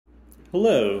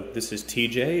Hello, this is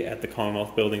TJ at the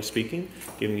Commonwealth Building speaking,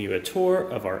 giving you a tour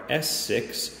of our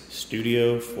S6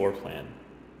 studio floor plan.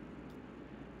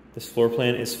 This floor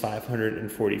plan is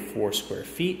 544 square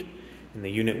feet, and the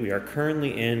unit we are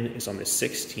currently in is on the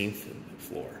 16th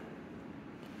floor.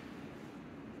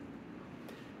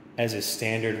 As is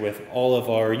standard with all of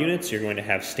our units, you're going to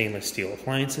have stainless steel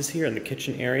appliances here in the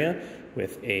kitchen area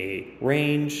with a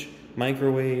range,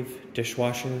 microwave,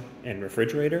 dishwasher, and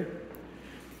refrigerator.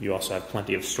 You also have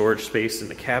plenty of storage space in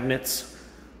the cabinets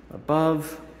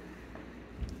above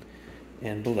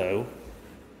and below,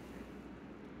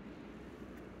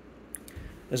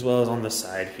 as well as on the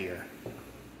side here.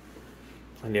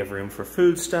 Plenty of room for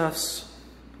foodstuffs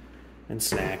and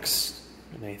snacks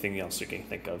and anything else you can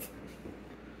think of.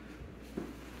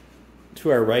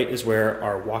 To our right is where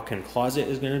our walk-in closet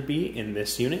is going to be in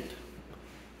this unit.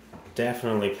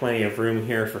 Definitely plenty of room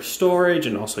here for storage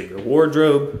and also your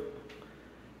wardrobe.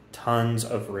 Tons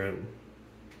of room.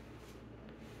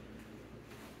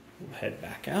 We'll head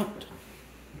back out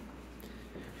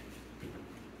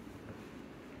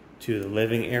to the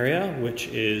living area, which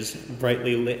is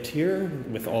brightly lit here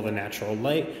with all the natural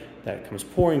light that comes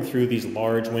pouring through these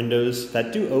large windows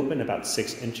that do open about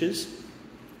 6 inches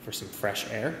for some fresh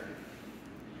air.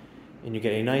 And you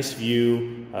get a nice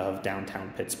view of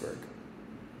downtown Pittsburgh.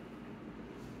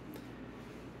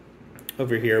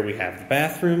 Over here we have the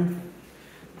bathroom.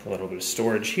 A little bit of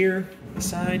storage here on the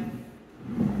side,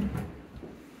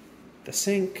 the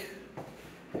sink,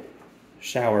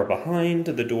 shower behind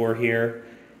the door here,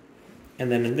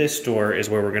 and then in this door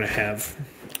is where we're going to have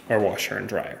our washer and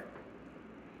dryer.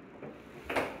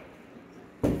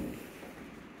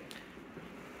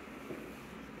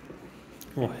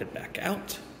 We'll head back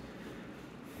out.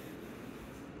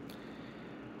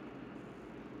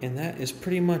 And that is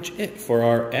pretty much it for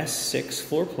our S6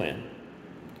 floor plan.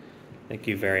 Thank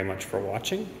you very much for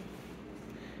watching,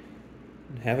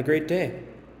 and have a great day.